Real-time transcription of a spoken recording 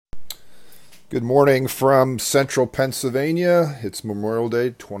Good morning from central Pennsylvania. It's Memorial Day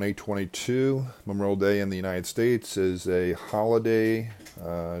 2022. Memorial Day in the United States is a holiday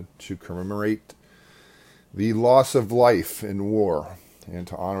to commemorate the loss of life in war and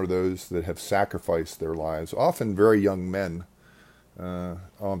to honor those that have sacrificed their lives, often very young men,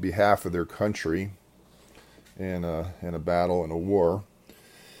 on behalf of their country in a battle, in a war.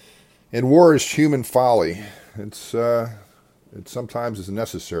 And war is human folly. It sometimes is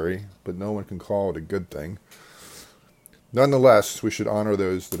necessary, but no one can call it a good thing. Nonetheless, we should honor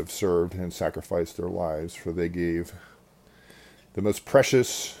those that have served and sacrificed their lives, for they gave the most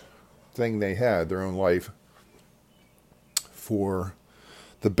precious thing they had, their own life, for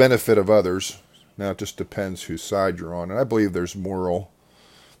the benefit of others. Now, it just depends whose side you're on. And I believe there's a moral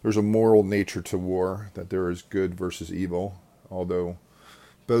nature to war, that there is good versus evil, although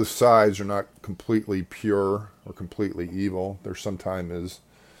both sides are not completely pure or completely evil. There sometimes is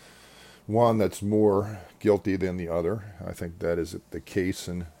one that's more guilty than the other. I think that is the case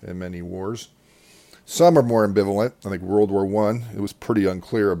in many wars. Some are more ambivalent. I think World War I, it was pretty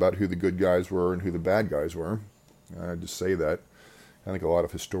unclear about who the good guys were and who the bad guys were. I just say that. I think a lot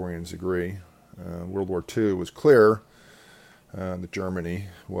of historians agree. World War II was clear that Germany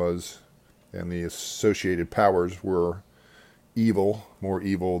was, and the associated powers were evil, more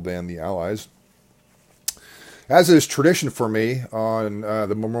evil than the Allies. As is tradition for me on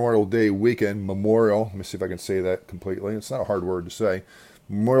the Memorial Day weekend, let me see if I can say that completely. It's not a hard word to say.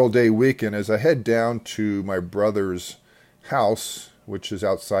 Memorial Day weekend, as I head down to my brother's house, which is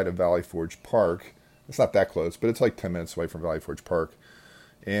outside of Valley Forge Park. It's not that close, but it's like 10 minutes away from Valley Forge Park.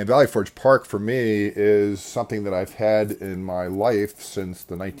 And Valley Forge Park, for me, is something that I've had in my life since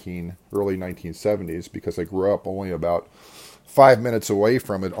the early 1970s, because I grew up only about 5 minutes away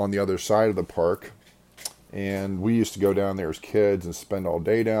from it on the other side of the park. And we used to go down there as kids and spend all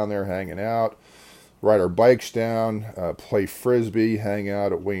day down there hanging out, ride our bikes down, play frisbee, hang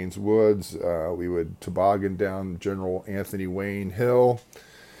out at Wayne's Woods. We would toboggan down General Anthony Wayne Hill,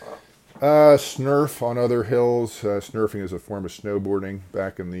 snurf on other hills. Snurfing is a form of snowboarding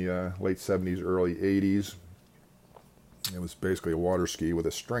back in the late 70s, early 80s. It was basically a water ski with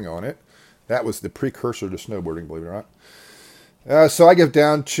a string on it. That was the precursor to snowboarding, believe it or not. So I get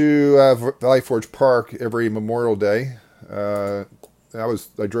down to Valley Forge Park every Memorial Day. I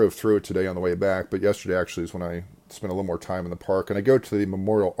drove through it today on the way back, but yesterday actually is when I spent a little more time in the park. And I go to the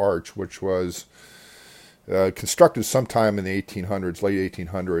Memorial Arch, which was constructed sometime in the 1800s, late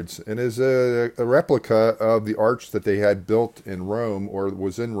 1800s, and is a replica of the arch that they had built in Rome, or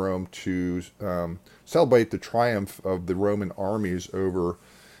was in Rome, to celebrate the triumph of the Roman armies over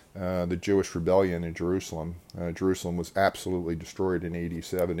the Jewish rebellion in Jerusalem. Jerusalem was absolutely destroyed in AD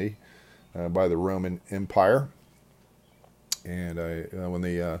 70 by the Roman Empire. And when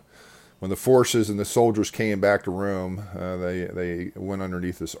the forces and the soldiers came back to Rome, they went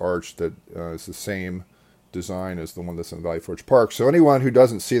underneath this arch that is the same design as the one that's in Valley Forge Park. So anyone who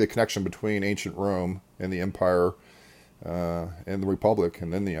doesn't see the connection between ancient Rome and the Empire and the Republic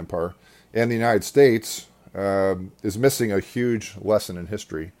and then the Empire and the United States is missing a huge lesson in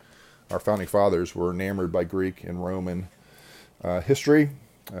history. Our founding fathers were enamored by Greek and Roman history,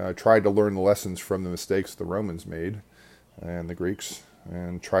 tried to learn the lessons from the mistakes the Romans made and the Greeks,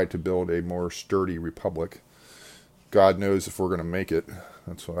 and tried to build a more sturdy republic. God knows if we're going to make it.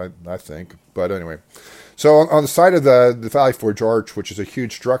 That's what I think. But anyway, so on the side of the Valley Forge Arch, which is a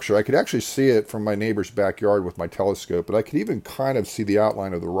huge structure, I could actually see it from my neighbor's backyard with my telescope, but I could even kind of see the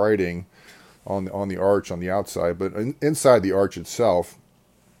outline of the writing on the arch on the outside. But inside the arch itself,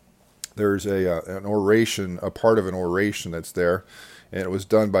 there's an oration, a part of an oration that's there, and it was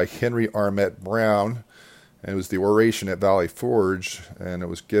done by Henry Armet Brown, and it was the oration at Valley Forge, and it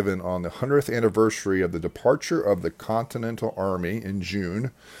was given on the 100th anniversary of the departure of the Continental Army in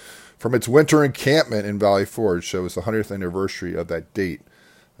June from its winter encampment in Valley Forge. So it was the 100th anniversary of that date.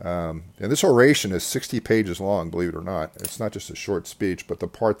 And this oration is 60 pages long, believe it or not. It's not just a short speech, but the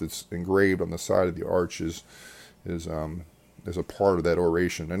part that's engraved on the side of the arch is a part of that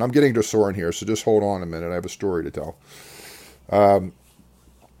oration. And I'm getting to Soren here, so just hold on a minute. I have a story to tell.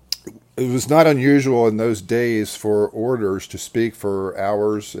 It was not unusual in those days for orators to speak for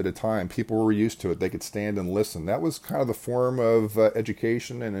hours at a time. People were used to it. They could stand and listen. That was kind of the form of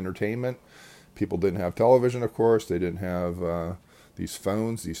education and entertainment. People didn't have television, of course. They didn't have these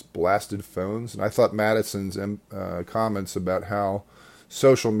phones, these blasted phones. And I thought Madison's comments about how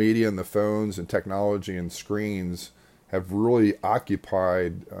social media and the phones and technology and screens have really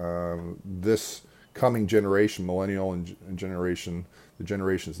occupied this coming generation, millennial and generation, the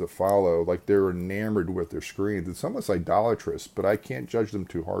generations that follow, like they're enamored with their screens. It's almost idolatrous, but I can't judge them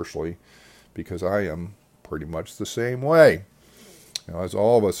too harshly because I am pretty much the same way, as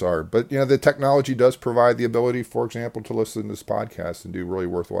all of us are. But, the technology does provide the ability, for example, to listen to this podcast and do really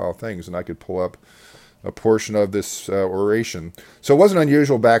worthwhile things. And I could pull up a portion of this oration. So it wasn't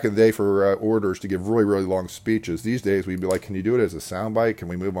unusual back in the day for orators to give really, really long speeches. These days we'd be like, can you do it as a soundbite? Can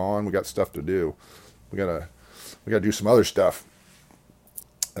we move on? We got stuff to do. We gotta do some other stuff.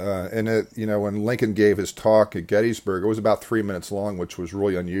 When Lincoln gave his talk at Gettysburg, it was about 3 minutes long, which was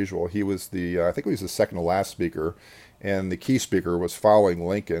really unusual. He was I think he was the second to last speaker, and the key speaker was following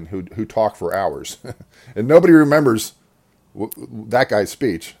Lincoln, who talked for hours, and nobody remembers that guy's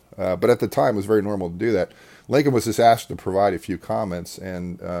speech. But at the time, it was very normal to do that. Lincoln was just asked to provide a few comments,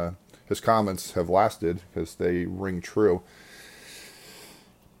 and his comments have lasted because they ring true.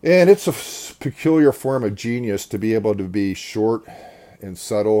 And it's a peculiar form of genius to be able to be short and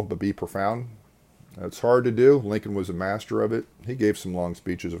subtle, but be profound. It's hard to do. Lincoln was a master of it. He gave some long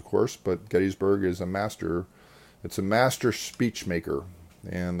speeches, of course, but Gettysburg is a master. It's a master speech maker,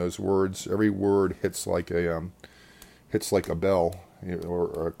 and those words, every word hits like a bell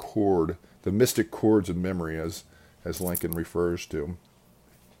or a chord, the mystic chords of memory, as Lincoln refers to.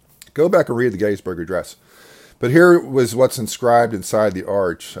 Go back and read the Gettysburg Address. But here was what's inscribed inside the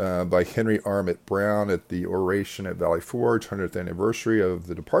arch by Henry Armitt Brown at the oration at Valley Forge, 100th anniversary of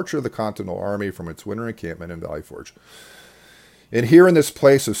the departure of the Continental Army from its winter encampment in Valley Forge. And here in this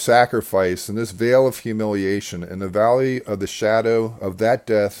place of sacrifice, in this vale of humiliation, in the valley of the shadow of that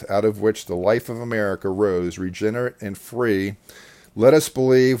death out of which the life of America rose, regenerate and free, let us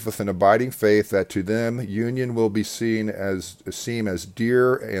believe with an abiding faith that to them union will be seem as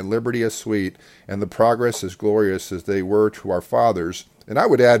dear and liberty as sweet and the progress as glorious as they were to our fathers. And I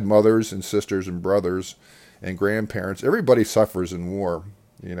would add mothers and sisters and brothers and grandparents. Everybody suffers in war.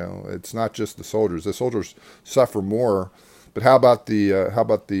 It's not just the soldiers. The soldiers suffer more. But how about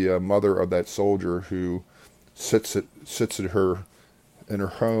the mother of that soldier who sits in her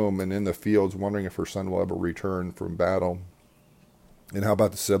home and in the fields, wondering if her son will ever return from battle? And how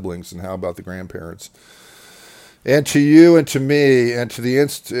about the siblings? And how about the grandparents? And to you and to me and to the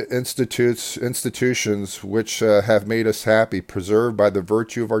institutions which have made us happy, preserved by the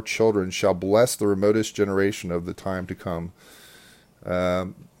virtue of our children, shall bless the remotest generation of the time to come.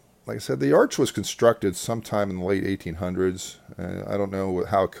 Like I said, the arch was constructed sometime in the late 1800s. I don't know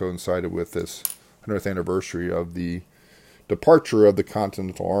how it coincided with this 100th anniversary of the departure of the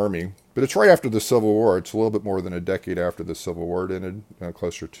Continental Army. But it's right after the Civil War. It's a little bit more than a decade after the Civil War ended,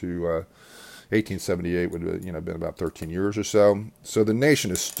 closer to 1878 would have been about 13 years or so. So the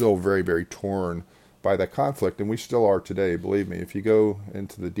nation is still very, very torn by that conflict, and we still are today. Believe me, if you go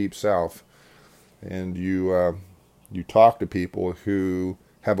into the Deep South and you talk to people who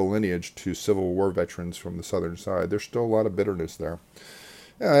have a lineage to Civil War veterans from the southern side, there's still a lot of bitterness there.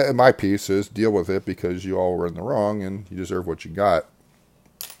 And my piece is deal with it because you all were in the wrong and you deserve what you got.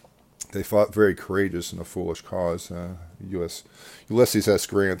 They fought very courageous in a foolish cause. Ulysses S.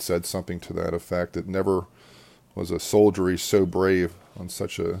 Grant said something to that effect, that never was a soldiery so brave on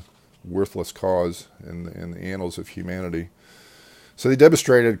such a worthless cause in the annals of humanity. So they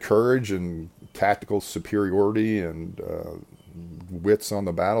demonstrated courage and tactical superiority and wits on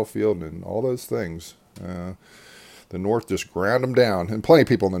the battlefield and all those things. The North just ground them down, and plenty of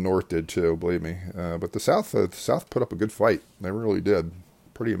people in the North did too, believe me. But the South put up a good fight. They really did.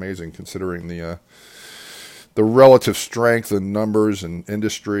 Pretty amazing considering the relative strength and numbers and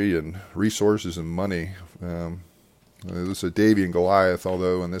industry and resources and money. It was a Davy and Goliath,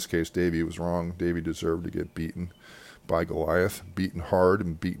 although in this case Davy was wrong. Davy deserved to get beaten by Goliath, beaten hard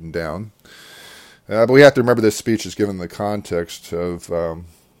and beaten down. But we have to remember this speech is given in the context of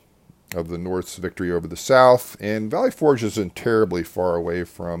the North's victory over the South. And Valley Forge isn't terribly far away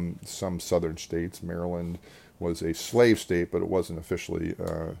from some southern states. Maryland was a slave state, but it wasn't officially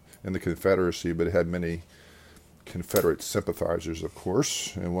in the Confederacy, but it had many Confederate sympathizers, of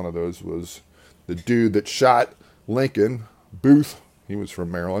course. And one of those was the dude that shot Lincoln, Booth. He was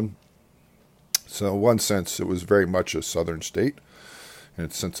from Maryland. So in one sense, it was very much a southern state in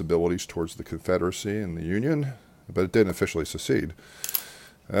its sensibilities towards the Confederacy and the Union, but it didn't officially secede.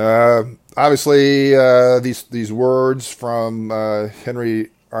 Obviously, these words from Henry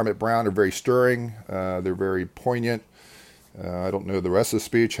Armitt Brown are very stirring. They're very poignant. I don't know the rest of the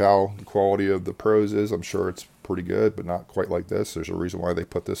speech, how the quality of the prose is. I'm sure it's pretty good, but not quite like this. There's a reason why they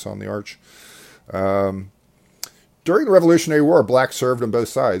put this on the arch. During the Revolutionary War, blacks served on both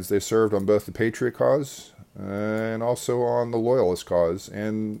sides. They served on both the Patriot cause and also on the Loyalist cause.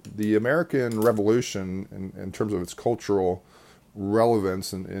 And the American Revolution, in terms of its cultural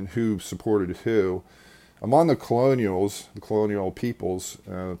relevance and who supported who, Among the colonial peoples,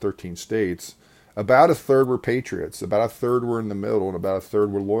 13 states, about a third were patriots, about a third were in the middle, and about a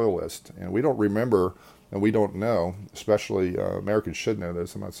third were loyalists. And we don't remember, and we don't know, especially Americans should know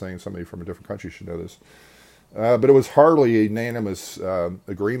this. I'm not saying somebody from a different country should know this. But it was hardly a unanimous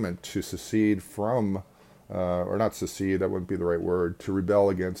agreement to secede from, or not secede, that wouldn't be the right word, to rebel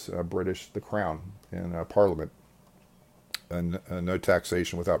against the Crown in Parliament. And no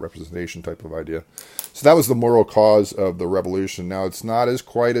taxation without representation type of idea. So that was the moral cause of the revolution. Now, it's not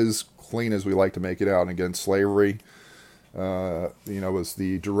quite as clean as we like to make it out. And again, slavery, was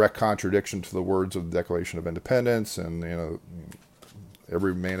the direct contradiction to the words of the Declaration of Independence. And,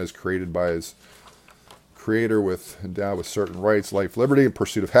 every man is created by his creator endowed with certain rights, life, liberty, and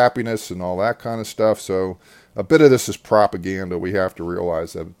pursuit of happiness, and all that kind of stuff. So a bit of this is propaganda. We have to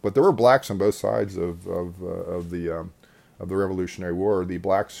realize that. But there were blacks on both sides of the Revolutionary War. The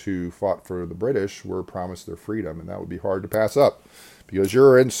blacks who fought for the British were promised their freedom, and that would be hard to pass up because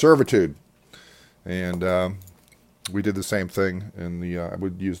you're in servitude. And we did the same thing. I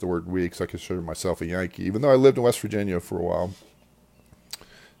would use the word we because I consider myself a Yankee, even though I lived in West Virginia for a while,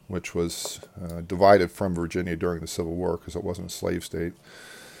 which was divided from Virginia during the Civil War because it wasn't a slave state.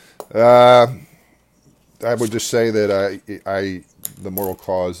 I would just say that the moral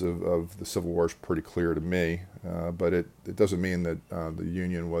cause of the Civil War is pretty clear to me, but it doesn't mean that the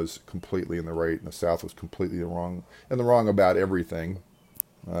Union was completely in the right and the South was completely in the wrong about everything.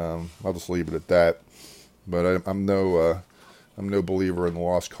 I'll just leave it at that. But I'm no believer in the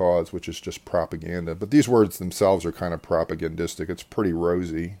lost cause, which is just propaganda. But these words themselves are kind of propagandistic. It's pretty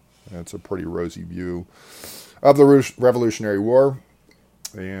rosy. It's a pretty rosy view of the Revolutionary War.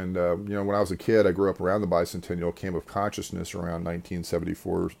 And, when I was a kid, I grew up around the bicentennial, came of consciousness around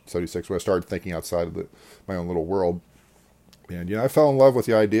 1974, 76, when I started thinking outside of my own little world. And, I fell in love with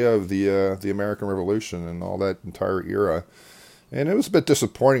the idea of the American Revolution and all that entire era. And it was a bit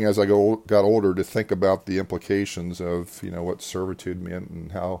disappointing as I got older to think about the implications of, what servitude meant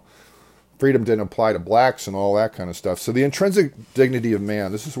and how freedom didn't apply to blacks and all that kind of stuff. So the intrinsic dignity of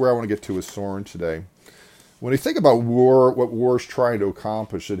man, this is where I want to get to with Soren today. When you think about war, what war is trying to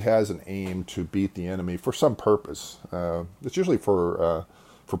accomplish, it has an aim to beat the enemy for some purpose. It's usually for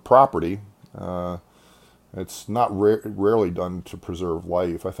property. It's not rarely done to preserve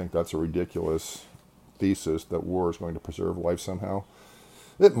life. I think that's a ridiculous thesis that war is going to preserve life somehow.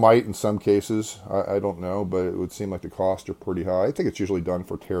 It might in some cases. I don't know, but it would seem like the costs are pretty high. I think it's usually done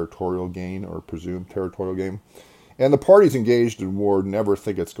for territorial gain or presumed territorial gain. And the parties engaged in war never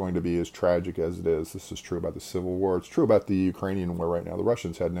think it's going to be as tragic as it is. This is true about the Civil War. It's true about the Ukrainian war right now. The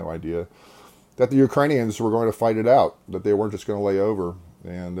Russians had no idea that the Ukrainians were going to fight it out, that they weren't just going to lay over.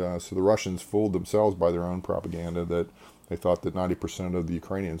 And so the Russians fooled themselves by their own propaganda that they thought that 90% of the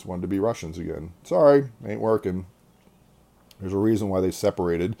Ukrainians wanted to be Russians again. Sorry, ain't working. There's a reason why they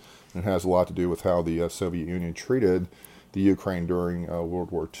separated, and it has a lot to do with how the Soviet Union treated the Ukraine during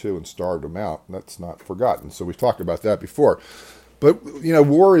World War II and starved them out. That's not forgotten. So we've talked about that before. But,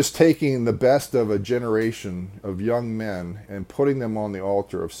 war is taking the best of a generation of young men and putting them on the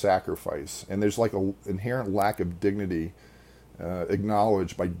altar of sacrifice. And there's like an inherent lack of dignity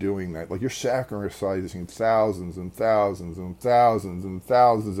acknowledged by doing that. Like you're sacrificing thousands and thousands and thousands and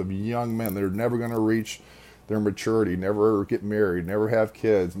thousands of young men that are never going to reach their maturity, never get married, never have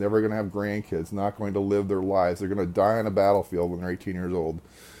kids, never going to have grandkids, not going to live their lives. They're going to die on a battlefield when they're 18 years old,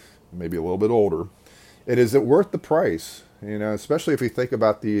 maybe a little bit older. And is it worth the price? Especially if you think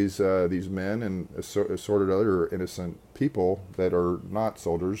about these men and assorted other innocent people that are not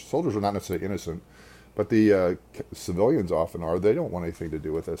soldiers. Soldiers are not necessarily innocent, but the civilians often are. They don't want anything to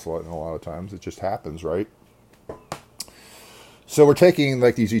do with this a lot of times. It just happens, right? So we're taking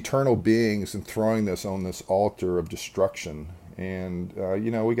like these eternal beings and throwing this on this altar of destruction. And,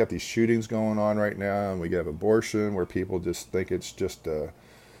 we got these shootings going on right now, and we have abortion where people just think it's just a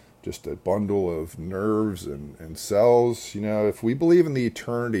bundle of nerves and cells. If we believe in the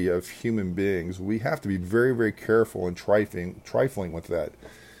eternity of human beings, we have to be very, very careful and trifling with that.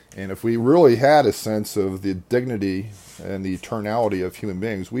 And if we really had a sense of the dignity and the eternality of human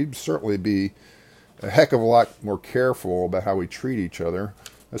beings, we'd certainly be a heck of a lot more careful about how we treat each other,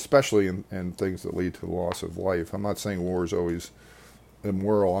 especially in things that lead to the loss of life. I'm not saying war is always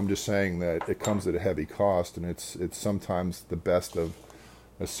immoral. I'm just saying that it comes at a heavy cost, and it's sometimes the best of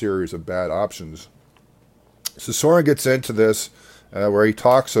a series of bad options. So Soren gets into this where he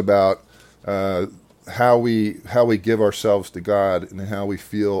talks about how we give ourselves to God and how we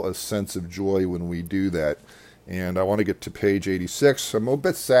feel a sense of joy when we do that. And I want to get to page 86. I'm a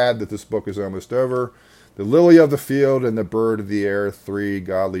bit sad that this book is almost over. The Lily of the Field and the Bird of the Air, 3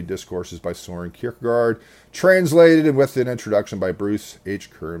 Godly Discourses by Soren Kierkegaard, translated and with an introduction by Bruce H.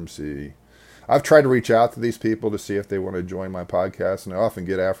 Kermsey. I've tried to reach out to these people to see if they want to join my podcast, and I often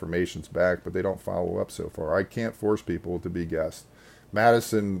get affirmations back, but they don't follow up so far. I can't force people to be guests.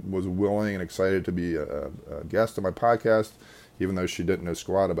 Madison was willing and excited to be a guest on my podcast, even though she didn't know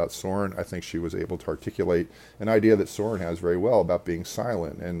squat about Soren. I think she was able to articulate an idea that Soren has very well about being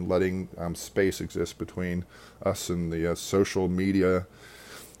silent and letting space exist between us and the social media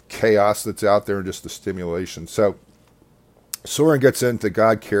chaos that's out there and just the stimulation. So Soren gets into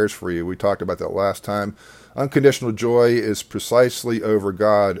God cares for you. We talked about that last time. Unconditional joy is precisely over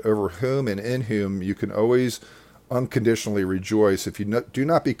God, over whom and in whom you can always unconditionally rejoice. If you do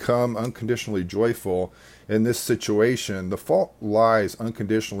not become unconditionally joyful in this situation, the fault lies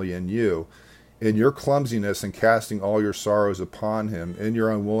unconditionally in you, in your clumsiness and casting all your sorrows upon him, in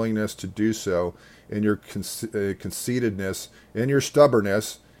your unwillingness to do so, in your conceitedness, in your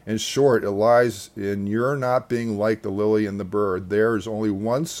stubbornness. In short, it lies in your not being like the lily and the bird. There is only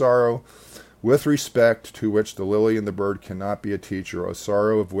one sorrow with respect to which the lily and the bird cannot be a teacher, a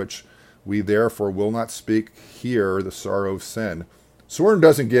sorrow of which we therefore will not speak here, the sorrow of sin. Soren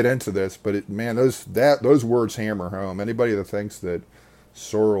doesn't get into this, but those words hammer home. Anybody that thinks that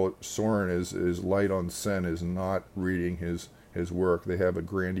Soren is light on sin is not reading his work. They have a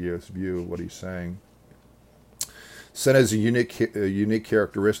grandiose view of what he's saying. Sin is a unique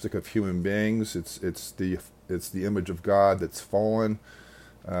characteristic of human beings. It's the image of God that's fallen.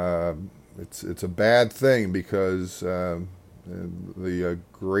 It's a bad thing because the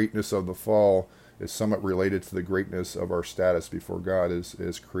greatness of the fall is somewhat related to the greatness of our status before God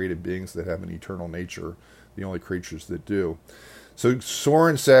as created beings that have an eternal nature, the only creatures that do. So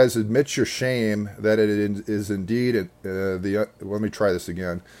Soren says, admit your shame that it is indeed, let me try this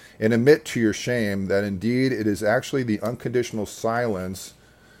again, and admit to your shame that indeed it is actually the unconditional silence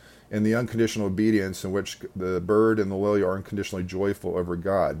and the unconditional obedience in which the bird and the lily are unconditionally joyful over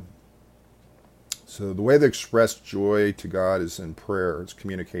God. So the way they express joy to God is in prayer, it's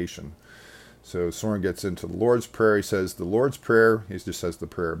communication. So Soren gets into the Lord's Prayer. He says the Lord's Prayer, he just says the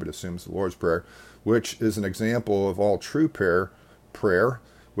prayer, but assumes the Lord's Prayer, which is an example of all true prayer,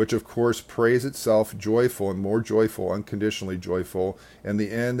 which of course prays itself joyful and more joyful, unconditionally joyful, and the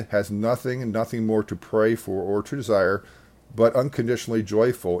end has nothing more to pray for or to desire, but unconditionally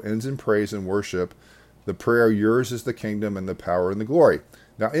joyful, ends in praise and worship. The prayer, yours is the kingdom and the power and the glory.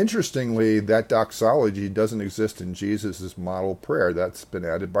 Now, interestingly, that doxology doesn't exist in Jesus' model prayer. That's been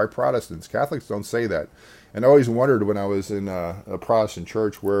added by Protestants. Catholics don't say that. And I always wondered when I was in a Protestant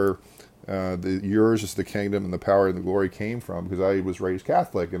church where the yours is the kingdom and the power and the glory came from, because I was raised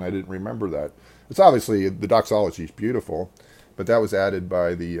Catholic and I didn't remember that. It's obviously, the doxology is beautiful, but that was added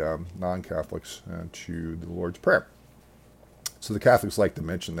by the non-Catholics to the Lord's Prayer. So the Catholics like to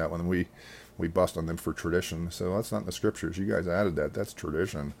mention that when we bust on them for tradition. So that's not in the scriptures. You guys added that. That's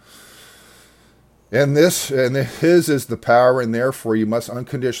tradition. And his is the power, and therefore you must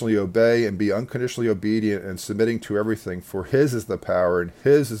unconditionally obey and be unconditionally obedient and submitting to everything. For his is the power, and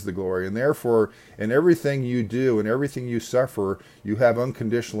his is the glory. And therefore, in everything you do and everything you suffer, you have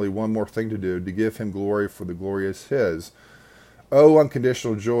unconditionally one more thing to do, to give him glory, for the glory is his. Oh,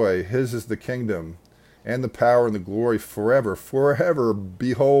 unconditional joy, his is the kingdom and the power and the glory forever, forever.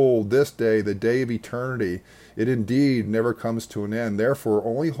 Behold, this day, the day of eternity, it indeed never comes to an end. Therefore,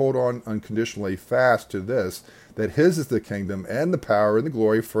 only hold on unconditionally fast to this, that his is the kingdom and the power and the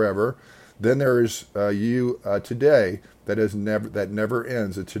glory forever. Then there is you today that never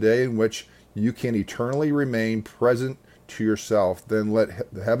ends, a today in which you can eternally remain present to yourself. Then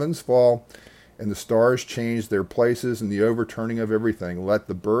let the heavens fall and the stars change their places in the overturning of everything. Let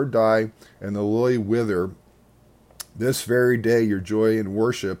the bird die and the lily wither. This very day your joy and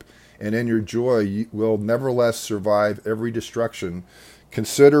worship, and in your joy you will nevertheless survive every destruction.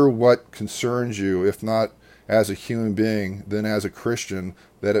 Consider what concerns you, if not as a human being, then as a Christian,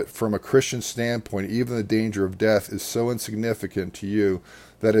 that from a Christian standpoint, even the danger of death is so insignificant to you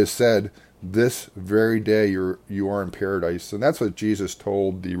that it is said, this very day you are in paradise. And that's what Jesus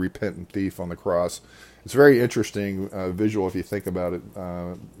told the repentant thief on the cross. It's a very interesting visual if you think about it,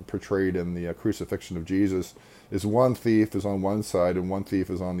 portrayed in the crucifixion of Jesus. Is one thief is on one side and one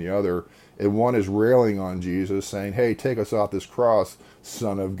thief is on the other. And one is railing on Jesus, saying, hey, take us off this cross,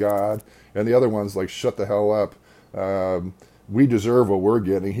 Son of God. And the other one's like, shut the hell up. We deserve what we're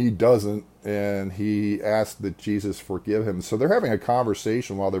getting. He doesn't. And he asked that Jesus forgive him. So they're having a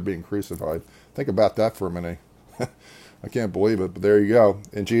conversation while they're being crucified. Think about that for a minute. I can't believe it, but there you go.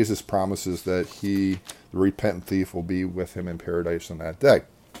 And Jesus promises that the repentant thief, will be with him in paradise on that day.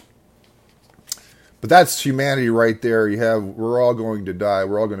 But that's humanity right there. We're all going to die.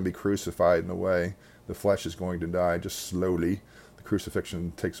 We're all going to be crucified in a way. The flesh is going to die just slowly. The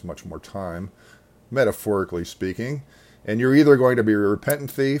crucifixion takes much more time, metaphorically speaking. And you're either going to be a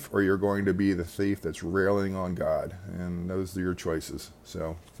repentant thief or you're going to be the thief that's railing on God. And those are your choices.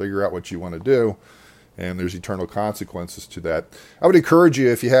 So figure out what you want to do. And there's eternal consequences to that. I would encourage you,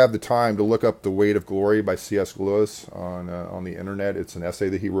 if you have the time, to look up The Weight of Glory by C.S. Lewis on the internet. It's an essay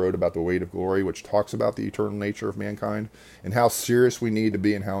that he wrote about the weight of glory, which talks about the eternal nature of mankind and how serious we need to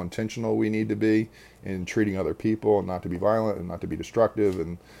be and how intentional we need to be in treating other people, and not to be violent and not to be destructive,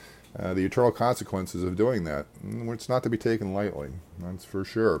 and the eternal consequences of doing that. It's not to be taken lightly, that's for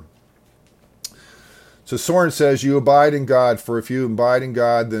sure. So Soren says, you abide in God, for if you abide in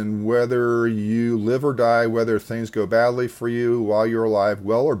God, then whether you live or die, whether things go badly for you while you're alive,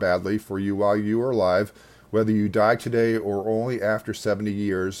 well or badly for you while you are alive, whether you die today or only after 70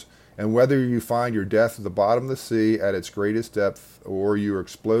 years, and whether you find your death at the bottom of the sea at its greatest depth, or you are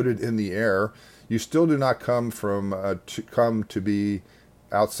exploded in the air, you still do not come to be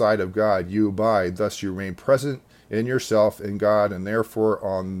outside of God. You abide, thus you remain present in yourself in God, and therefore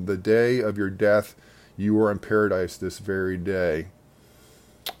on the day of your death you are in paradise this very day.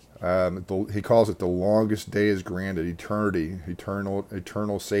 He calls it the longest day is granted, eternity,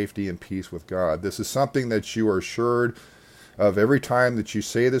 eternal safety and peace with God. This is something that you are assured of every time that you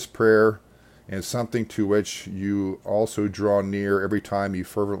say this prayer, and something to which you also draw near every time you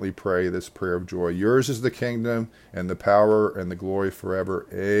fervently pray this prayer of joy. Yours is the kingdom and the power and the glory forever.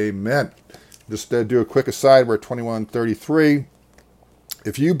 Amen. Just do a quick aside. We're at 21:33.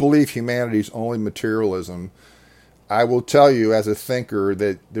 If you believe humanity is only materialism, I will tell you as a thinker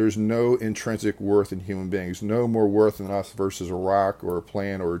that there's no intrinsic worth in human beings. No more worth than us versus a rock or a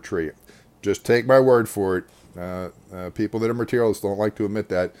plant or a tree. Just take my word for it. People that are materialists don't like to admit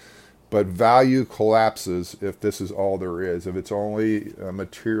that. But value collapses if this is all there is. If it's only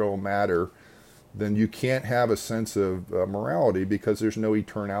material matter, then you can't have a sense of morality, because there's no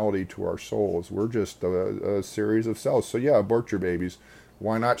eternality to our souls. We're just a series of cells. So yeah, abort your babies.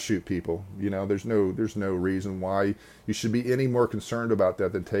 Why not shoot people? You know, there's no reason why you should be any more concerned about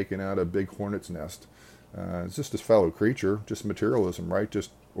that than taking out a big hornet's nest. It's just a fellow creature, just materialism, right?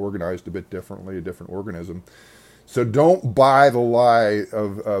 Just organized a bit differently, a different organism. So don't buy the lie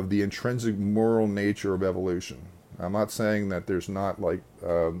of the intrinsic moral nature of evolution. I'm not saying that there's not like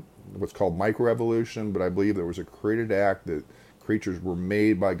what's called microevolution, but I believe there was a created act that creatures were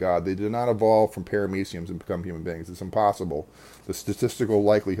made by God. They did not evolve from parameciums and become human beings. It's impossible. The statistical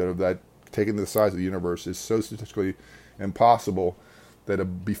likelihood of that, taken to the size of the universe, is so statistically impossible that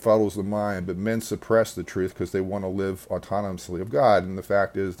it befuddles the mind. But men suppress the truth because they want to live autonomously of God, and the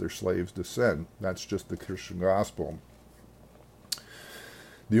fact is they're slaves to sin. That's just the Christian gospel.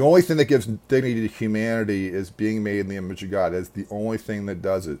 The only thing that gives dignity to humanity is being made in the image of God. It's the only thing that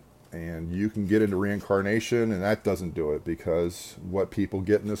does it. And you can get into reincarnation, and that doesn't do it, because what people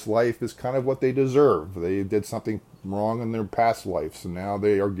get in this life is kind of what they deserve. They did something wrong in their past lives, and now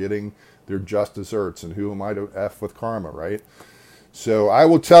they are getting their just desserts. And who am I to F with karma, right? So I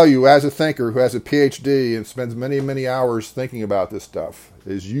will tell you, as a thinker who has a PhD and spends many, many hours thinking about this stuff,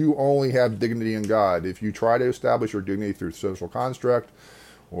 is you only have dignity in God. If you try to establish your dignity through social construct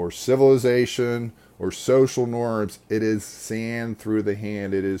or civilization or social norms, it is sand through the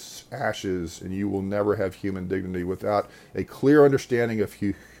hand. It is ashes, and you will never have human dignity without a clear understanding of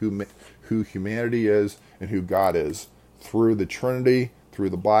who humanity is and who God is, through the Trinity, through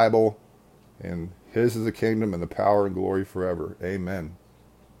the Bible, and His is the kingdom and the power and glory forever. Amen.